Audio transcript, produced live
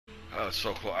That was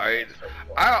so cool.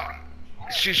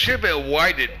 She should have been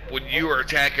whited when you were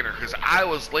attacking her, because I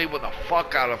was labeling the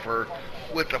fuck out of her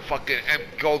with the fucking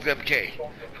gold MK.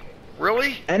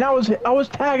 Really? And I was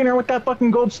tagging her with that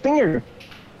fucking gold stinger.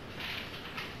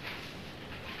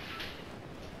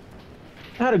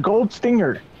 I had a gold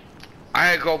stinger. I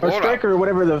had gold or striker or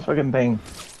whatever the fucking thing.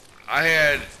 I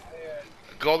had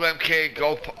gold MK,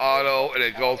 gold auto, and a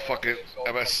gold fucking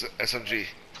MS SMG.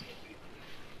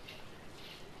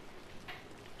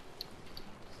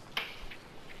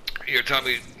 You're telling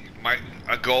me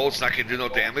a gold's not gonna do no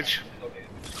damage?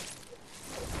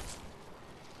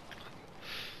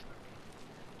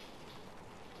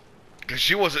 Cause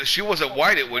she wasn't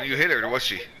whited when you hit her, was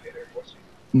she?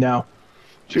 No,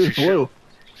 she was blue.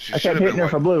 I kept hitting her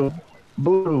for blue.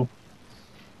 Blue.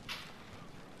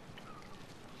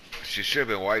 She should have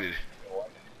been whited.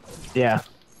 Yeah.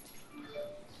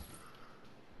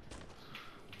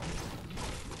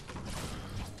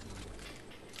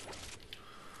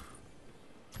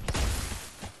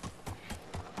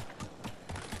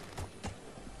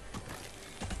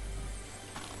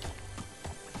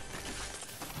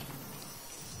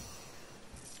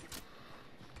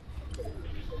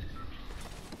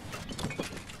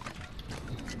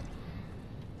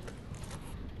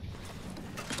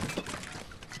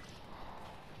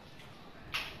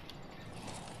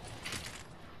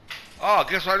 Oh,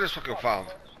 guess what I just fucking found?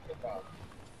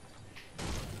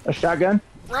 A shotgun?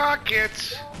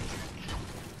 Rockets!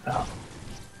 Oh.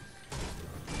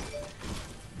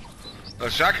 The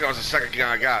shotgun was the second gun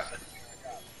I got.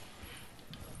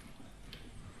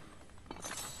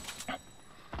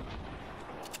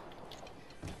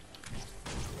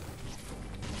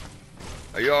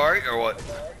 Are you alright or what?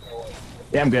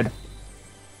 Yeah, I'm good.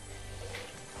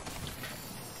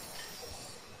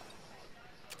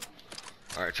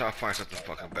 Alright, try to find something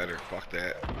fucking better. Fuck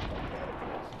that.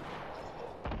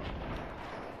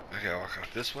 I gotta walk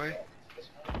out this way.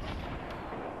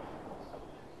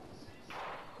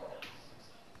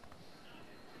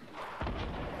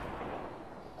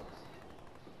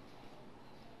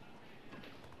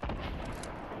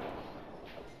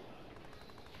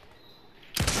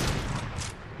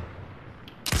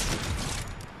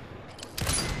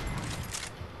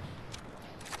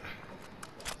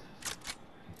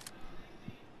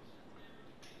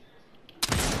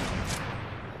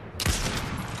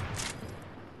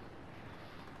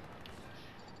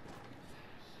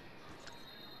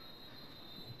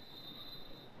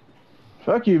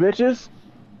 Fuck you, bitches.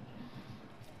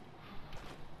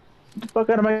 Get the fuck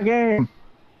out of my game.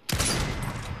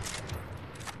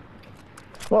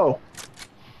 Whoa.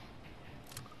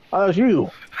 Oh, that was you.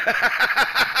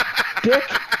 Dick.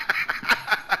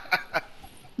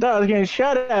 I was getting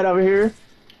shot at over here.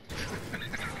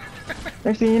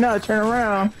 Next thing you know, I turn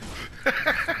around.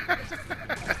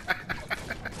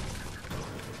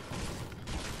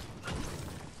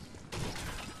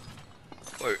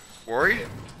 Wait, worry?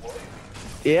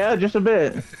 Yeah, just a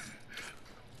bit.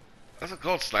 That's a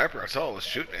gold sniper. I saw it was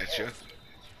shooting at you.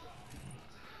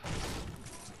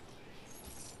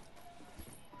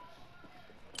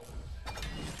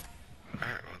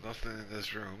 Alright, well, nothing in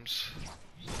these rooms.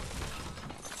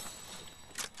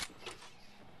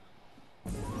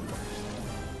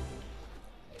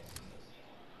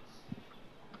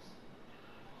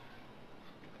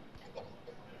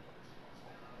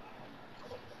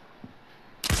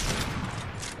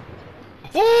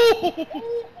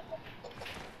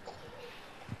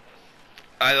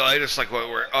 I just like what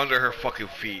we're under her fucking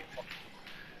feet.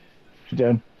 She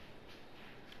did.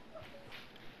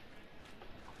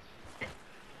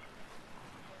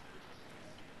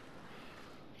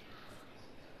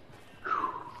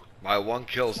 My one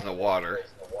kill's in the water.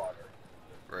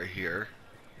 Right here.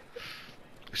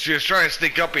 She was trying to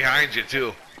sneak up behind you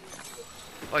too.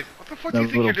 Like, what the fuck do you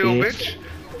think you're doing, bitch?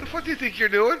 What the fuck do you think you're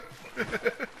doing?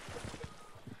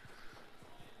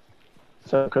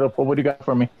 So, what do you got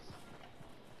for me?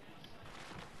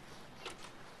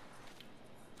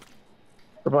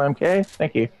 Purple MK?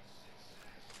 Thank you.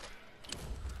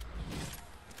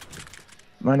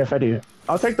 Mind if I do?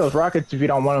 I'll take those rockets if you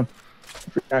don't want them.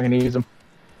 If you're not gonna use them.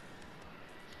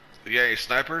 Yeah, you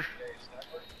sniper?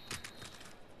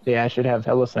 Yeah, I should have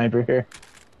hella sniper here.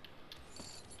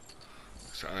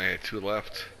 So I only had 2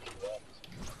 left.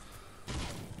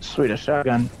 Sweet, a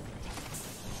shotgun.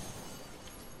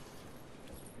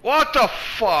 What the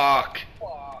fuck?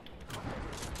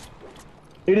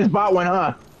 You just bought one,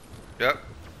 huh? Yep.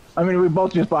 I mean, we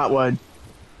both just bought one.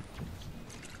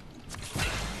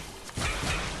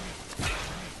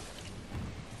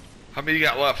 How many you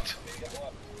got left?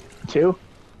 2?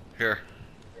 Here.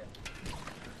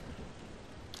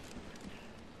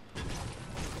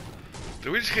 Did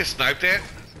we just get sniped at?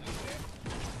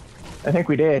 I think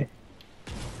we did.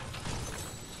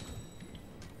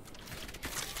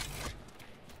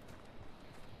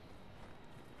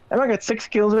 Have I got 6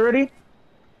 kills already?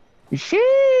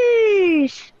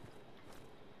 Sheesh!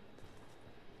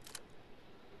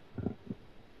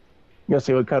 Go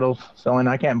see what Cuddle's selling.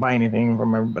 I can't buy anything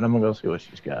from her, but I'm gonna go see what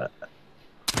she's got.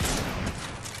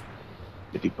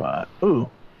 50 pot. Ooh.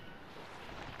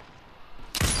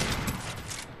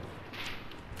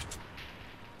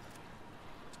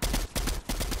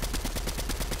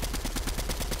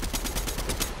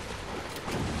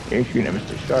 You're shooting at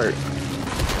Mr. Shark.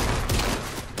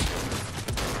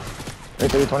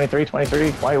 23, 23,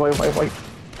 23. White.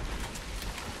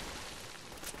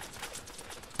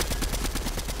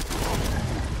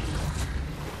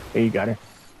 Hey, you got her.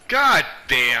 God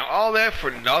damn, all that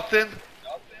for nothing?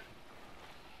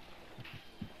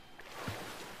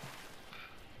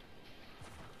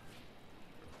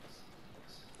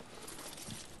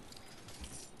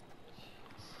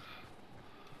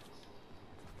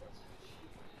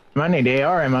 I need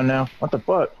AR ammo now. What the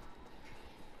fuck?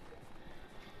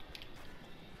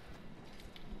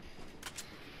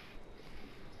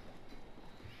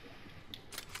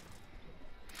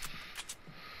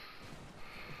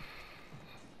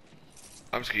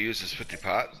 I'm just gonna use this 50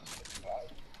 pot.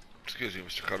 Excuse me,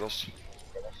 Mr. Cuddles.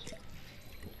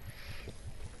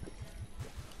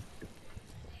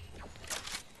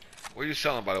 What are you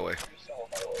selling, by the way?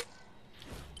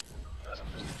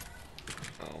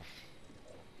 Oh.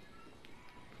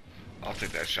 I'll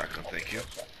take that shotgun, thank you.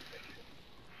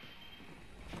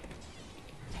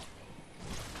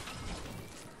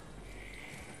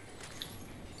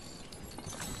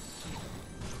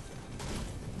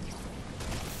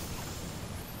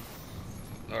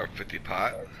 Another 50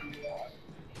 pot.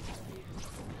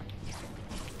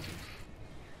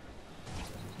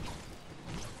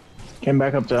 Came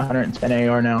back up to 110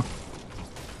 AR now.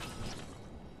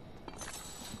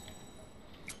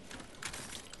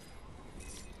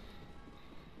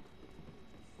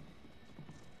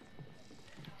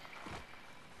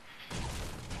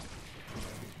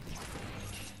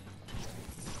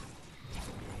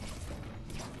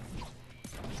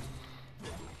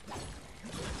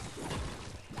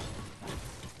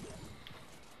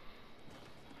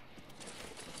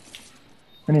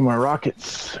 I need more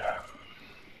rockets.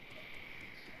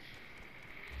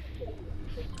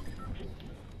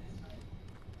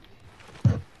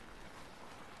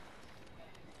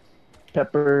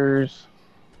 Peppers.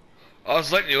 I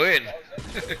was letting you in.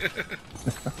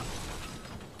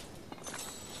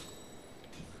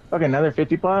 Okay, another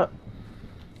 50 pot?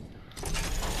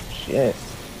 Shit.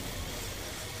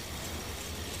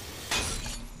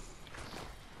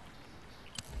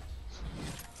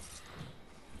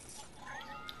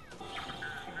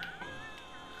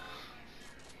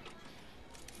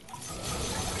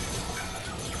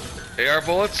 AR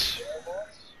bullets?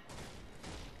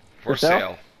 For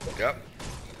sale. Yep.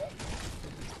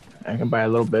 I can buy a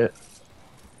little bit.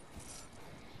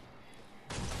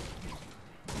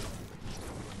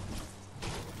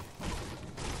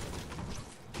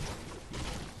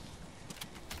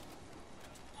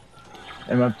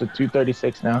 I'm up to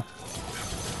 236 now.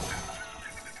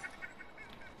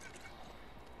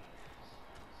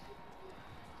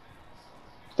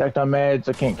 Stacked on meds,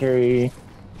 I can't carry.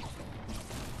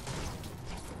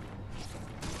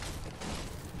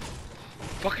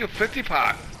 Fucking 50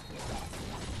 pot.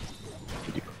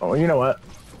 Oh, you know what?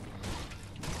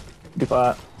 50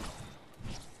 pot.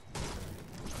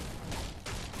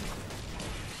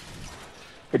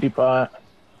 50 pot.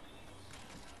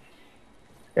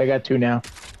 I got 2 now.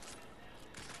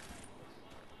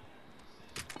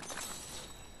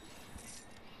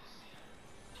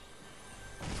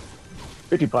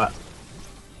 $50 pot.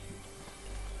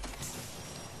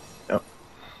 Oh.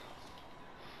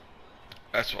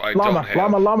 That's what I Llama, don't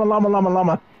have.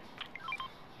 llama.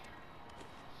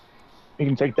 You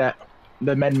can take that.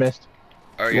 The med mist.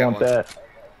 Alright, You yeah, want that?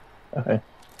 Okay.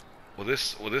 Will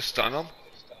this stun him?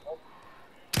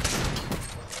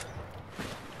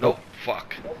 Nope.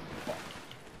 Fuck.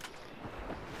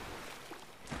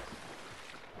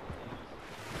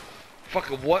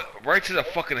 Fucking what? Right to the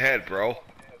fucking head, bro.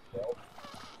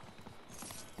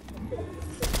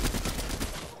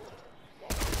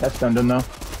 That's done though.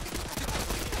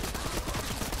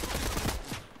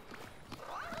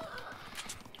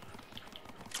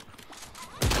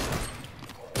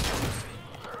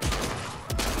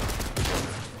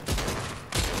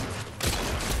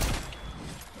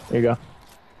 There you go.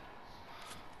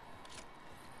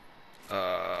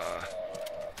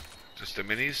 Just the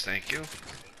minis, thank you.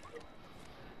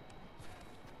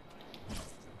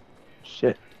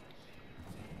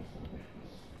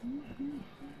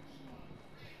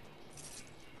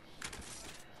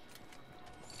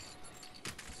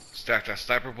 Stack that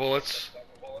sniper bullets.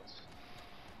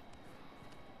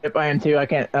 Yep, I am too. I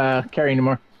can't carry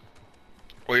anymore.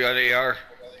 What you got AR?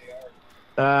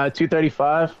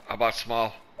 235. How about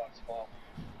small?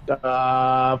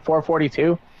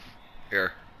 442.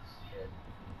 Here.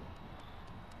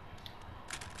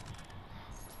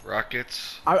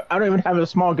 Rockets. I don't even have a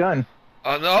small gun.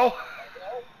 Oh no?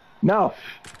 No.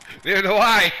 Neither do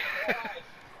I.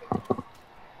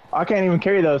 I can't even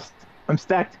carry those. I'm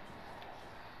stacked.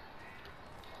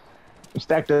 I'm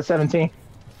stacked to 17.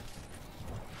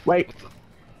 Wait.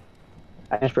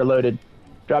 I just reloaded.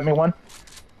 Drop me one.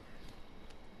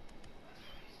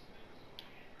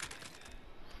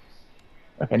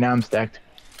 Okay, now I'm stacked.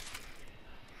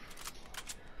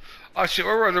 Oh shit,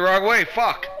 we're running the wrong way.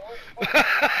 Fuck.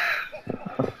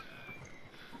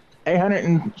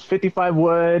 855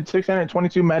 wood,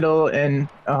 622 metal, and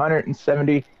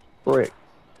 170 brick.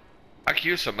 I could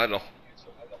use some metal.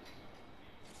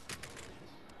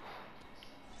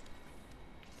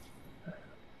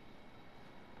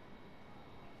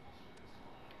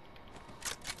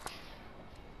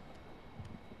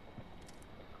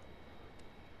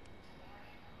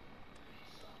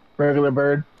 Regular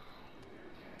bird.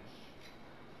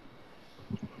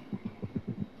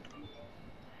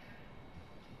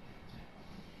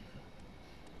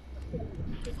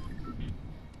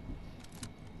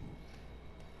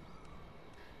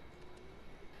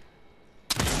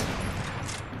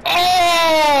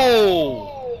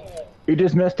 Oh! You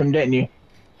just missed him, didn't you?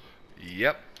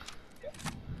 Yep.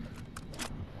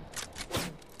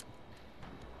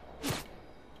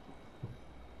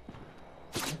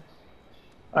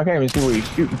 I can't even see where he's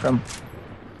shooting from.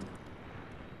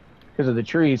 Because of the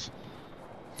trees.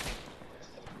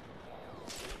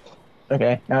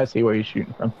 Okay, now I see where he's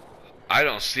shooting from. I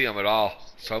don't see him at all,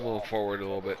 so I'm moving forward a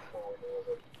little bit.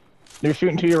 They're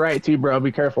shooting to your right too, bro.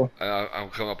 Be careful. I'm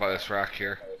coming up by this rock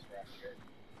here.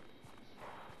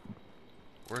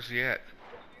 Where's he at?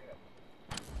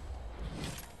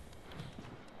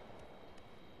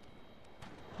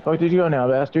 Fuck did you go now,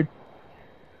 bastard?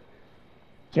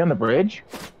 Is he on the bridge?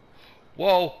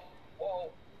 Whoa!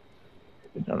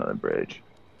 He's not on the bridge.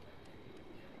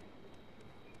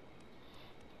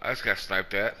 I just got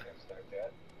sniped at.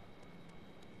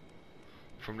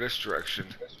 From this direction.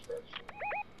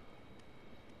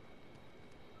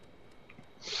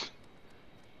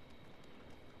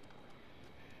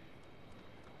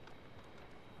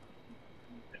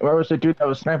 Where was the dude that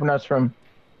was sniping us from?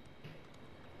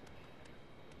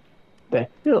 The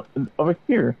hill over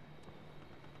here.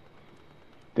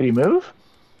 Did he move?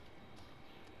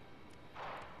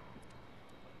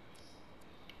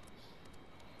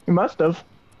 He must have.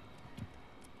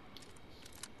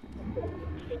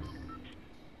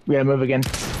 We gotta move again.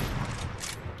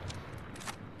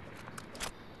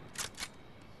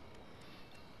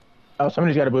 Oh,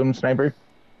 somebody's got a boom sniper.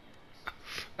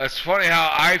 That's funny how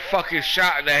I fucking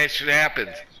shot and that shit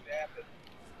happened.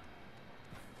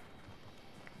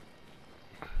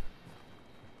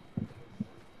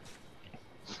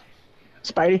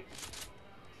 Spidey.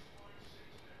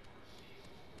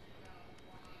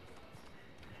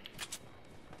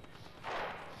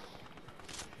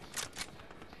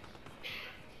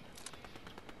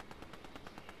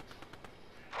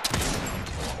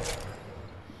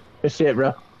 Good shit,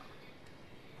 bro.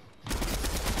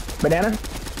 Banana?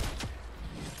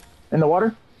 In the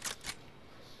water?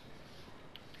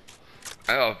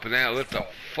 Oh, banana lit the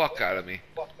fuck out of me.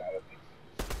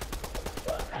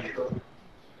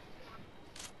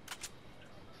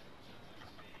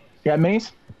 You got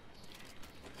minis?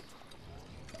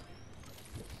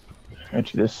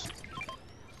 Got you this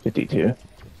 52.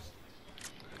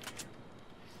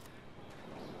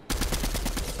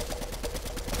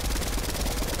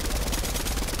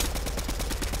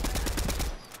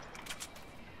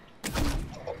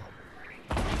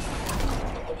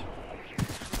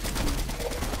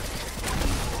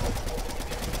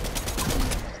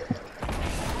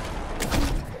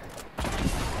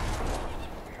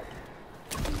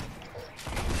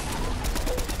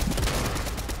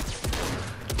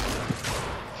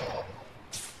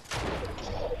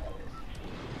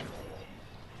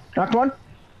 Knocked one.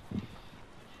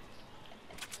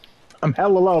 I'm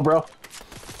hella low, bro.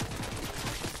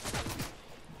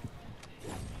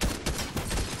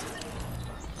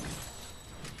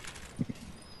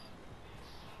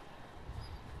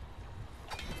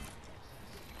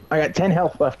 I got 10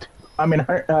 health left. I mean,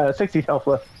 60 health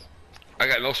left. I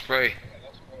got no spray.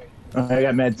 Okay, I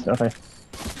got meds. Okay.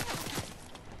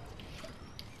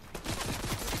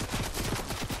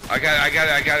 I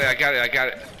got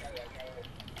it.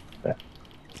 Okay.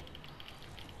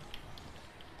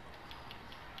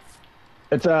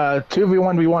 It's a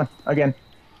 2v1v1 again.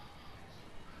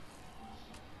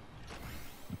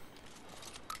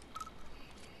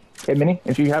 Okay, Mini,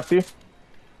 if you have to.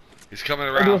 He's coming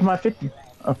I'll do with around. my 50.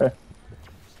 Okay.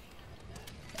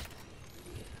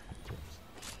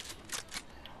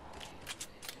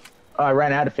 Oh, I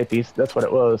ran out of 50s. That's what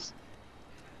it was.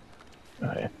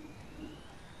 Oh, yeah.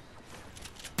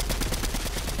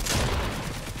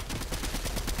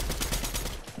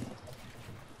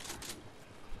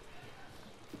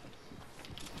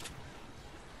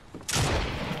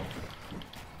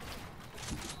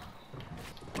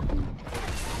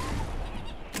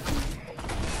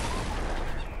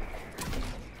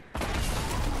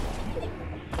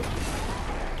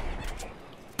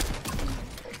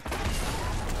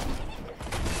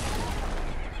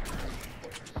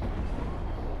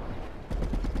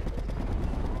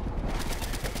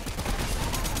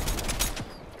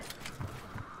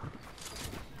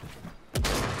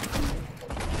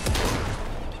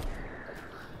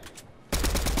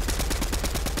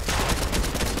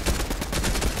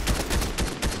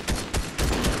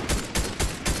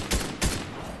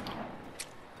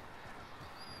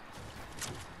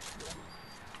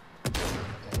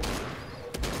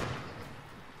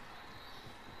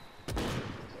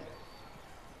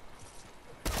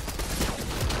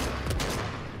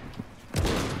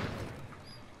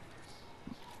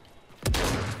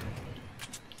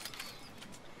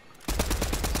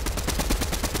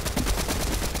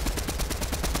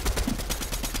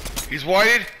 He's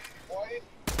whited.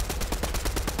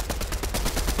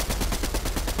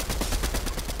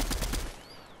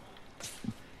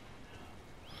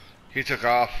 He took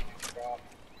off.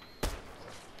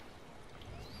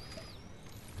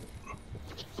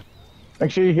 Make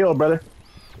sure you heal, brother.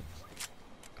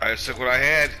 I just took what I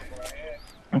had.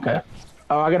 Okay.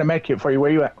 Oh, I got a med kit for you.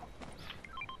 Where you at?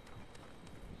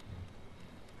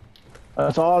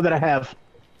 That's all that I have.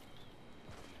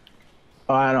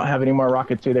 Oh, I don't have any more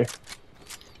rockets either.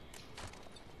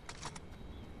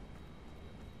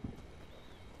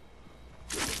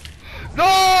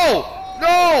 No!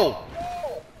 No!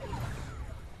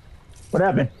 What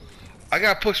happened? I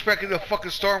got pushed back into the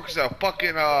fucking storm because of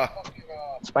fucking,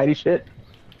 Spidey shit?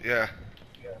 yeah.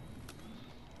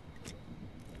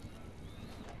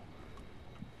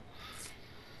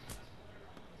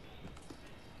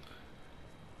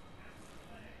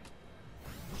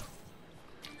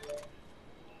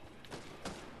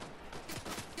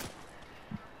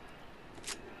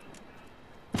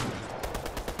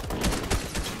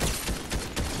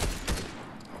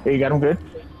 Hey, you got him good?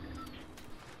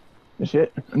 Good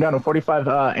shit. I'm down to 45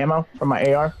 ammo from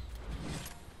my AR.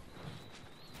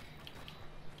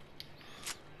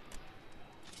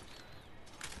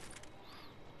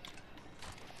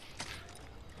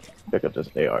 Pick up this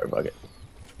AR bucket.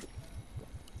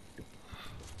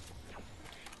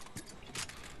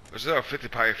 There's another 50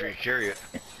 pie if you can carry it.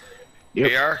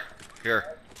 Yep. AR?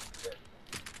 Here.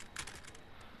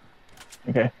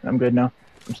 Okay, I'm good now.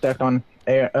 I'm stacked on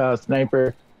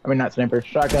sniper. I mean, not sniper,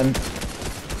 shotgun.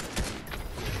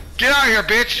 Get out of here,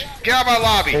 bitch! Get out of my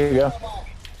lobby! There you go.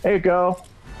 There you go.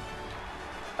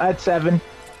 I had 7.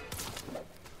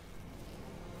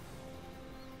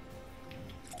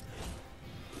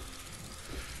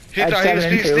 He thought he was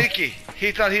being sneaky.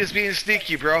 He thought he was being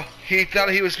sneaky, bro. He thought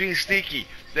he was being sneaky.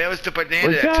 That was the banana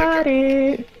We that got took him.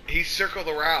 it. He circled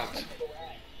around.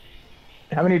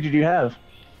 How many did you have?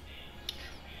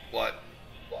 What?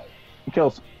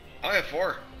 Kills. I have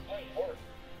 4.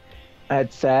 I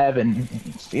had 7.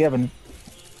 7.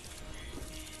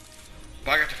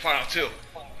 But I got the final 2.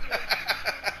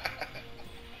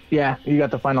 Yeah, you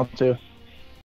got the final 2.